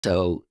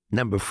So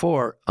number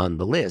 4 on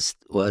the list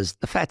was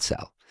the fat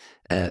cell,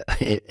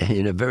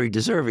 in a very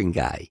deserving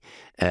guy.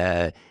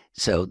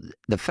 So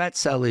the fat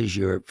cell is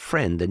your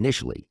friend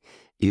initially.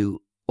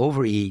 You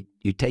overeat,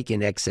 you take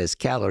in excess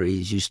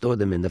calories, you store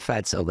them in the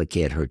fat cell that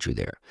can't hurt you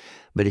there.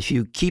 But if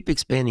you keep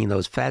expanding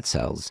those fat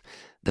cells,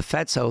 the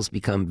fat cells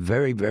become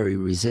very, very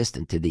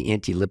resistant to the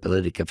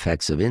anti-lipolytic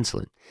effects of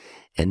insulin.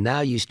 And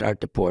now you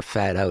start to pour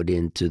fat out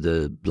into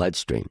the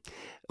bloodstream.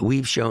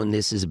 We've shown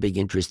this is a big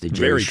interest of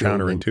very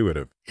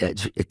counterintuitive.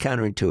 It's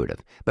counterintuitive,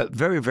 but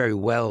very, very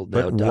well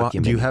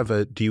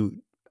documented. Do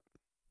you,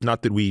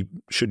 not that we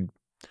should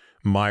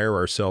mire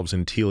ourselves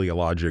in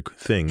teleologic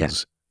things. Yeah.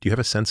 Do you have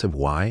a sense of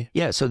why?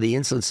 Yeah, so the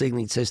insulin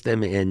signaling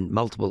system in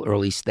multiple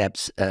early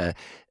steps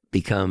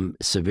become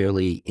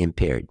severely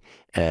impaired.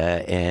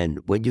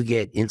 And when you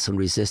get insulin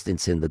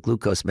resistance in the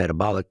glucose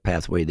metabolic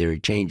pathway, there are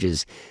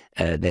changes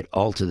that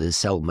alter the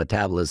cell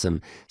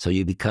metabolism, so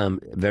you become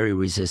very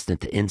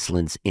resistant to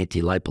insulin's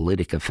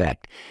anti-lipolytic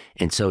effect.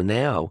 And so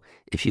now,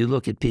 if you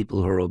look at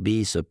people who are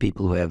obese or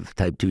people who have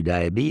type 2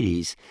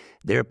 diabetes,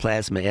 their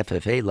plasma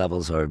FFA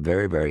levels are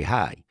very, very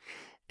high.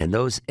 And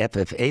those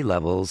FFA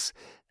levels,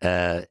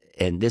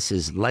 and this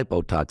is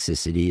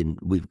lipotoxicity, and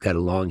we've got a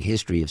long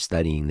history of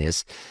studying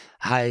this,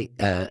 high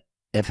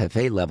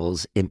FFA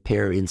levels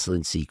impair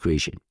insulin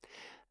secretion.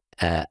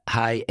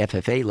 High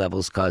FFA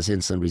levels cause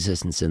insulin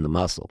resistance in the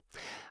muscle.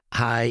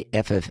 High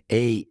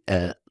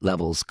FFA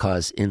levels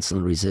cause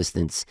insulin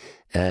resistance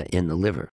in the liver.